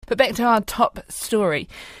But back to our top story.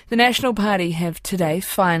 The National Party have today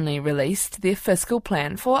finally released their fiscal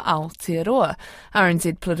plan for Aotearoa.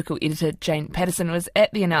 RNZ political editor Jane Patterson was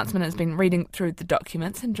at the announcement and has been reading through the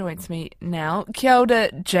documents and joins me now. Kia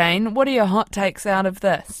ora, Jane. What are your hot takes out of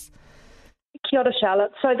this? Kia ora,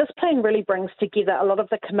 Charlotte. So this plan really brings together a lot of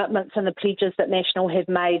the commitments and the pledges that National have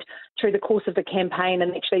made through the course of the campaign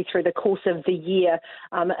and actually through the course of the year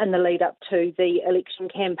in the lead up to the election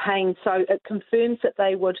campaign. So it confirms that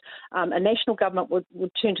they would, a national government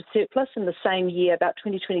would turn to surplus in the same year, about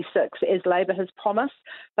 2026, as Labor has promised.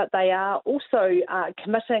 But they are also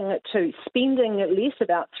committing to spending less,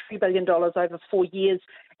 about $3 billion over 4 years,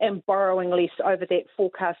 and borrowing less over that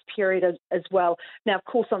forecast period as well. Now, of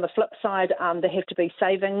course, on the flip side, there have to be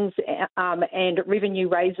savings and revenue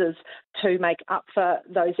raises to make up for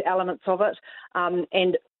those elements of it,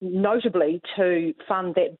 and notably to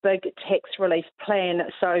fund that big tax relief plan.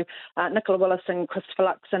 So Nicola Willis and Christopher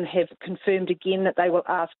Luxon have confirmed again that they will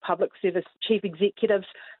ask public service chief executives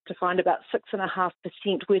to find about 6.5%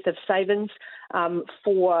 worth of savings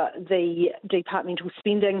for the departmental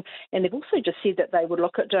spending. And they've also just said that they would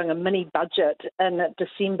look at doing a mini budget in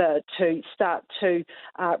December to start to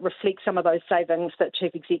reflect some of those savings that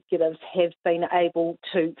chief executives have been able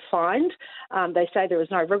to find. They say there is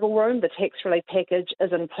no wriggle room. The tax relief package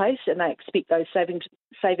is in place and they expect those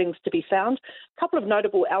savings to be found. A couple of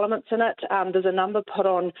notable elements in it. There's a number put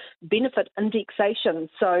on benefit indexation.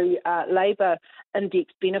 So Labor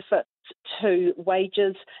indexed benefits to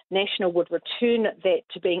wages. National would return that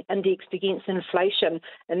to being indexed against inflation,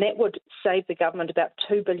 and that would save the government about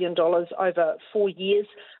 $2 billion over 4 years.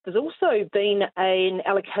 There's also been an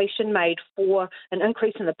allocation made for an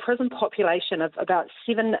increase in the prison population of about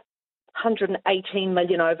 718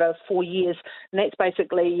 million over 4 years, and that's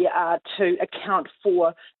basically to account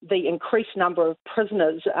for the increased number of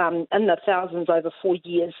prisoners in the thousands over 4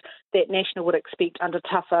 years that National would expect under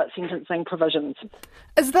tougher sentencing provisions.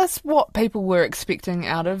 Is this what people were expecting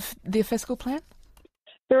out of their fiscal plan?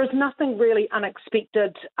 There is nothing really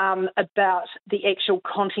unexpected about the actual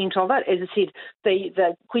content of it. As I said,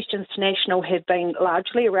 the questions to National have been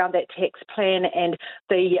largely around that tax plan and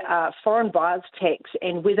the foreign buyers tax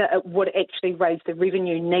and whether it would actually raise the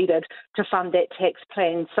revenue needed to fund that tax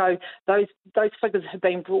plan. So those figures have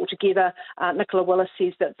been brought together. Nicola Willis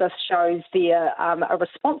says that this shows a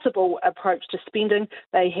responsible approach to spending.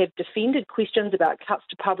 They have defended questions about cuts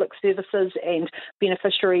to public services and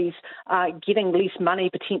beneficiaries getting less money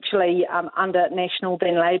potentially under National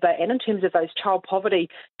than Labor, and in terms of those child poverty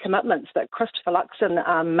commitments that Christopher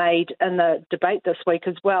Luxon made in the debate this week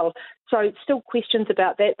as well. So still questions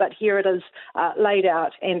about that, but here it is laid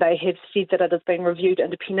out, and they have said that it has been reviewed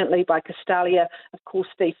independently by Castalia, of course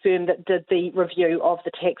the firm that did the review of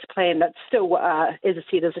the tax plan. That still, as I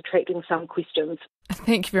said, is attracting some questions.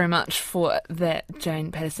 Thank you very much for that,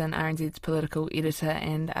 Jane Patterson, RNZ's political editor,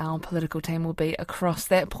 and our political team will be across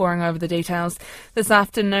that, poring over the details this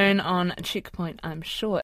afternoon on Checkpoint, I'm sure.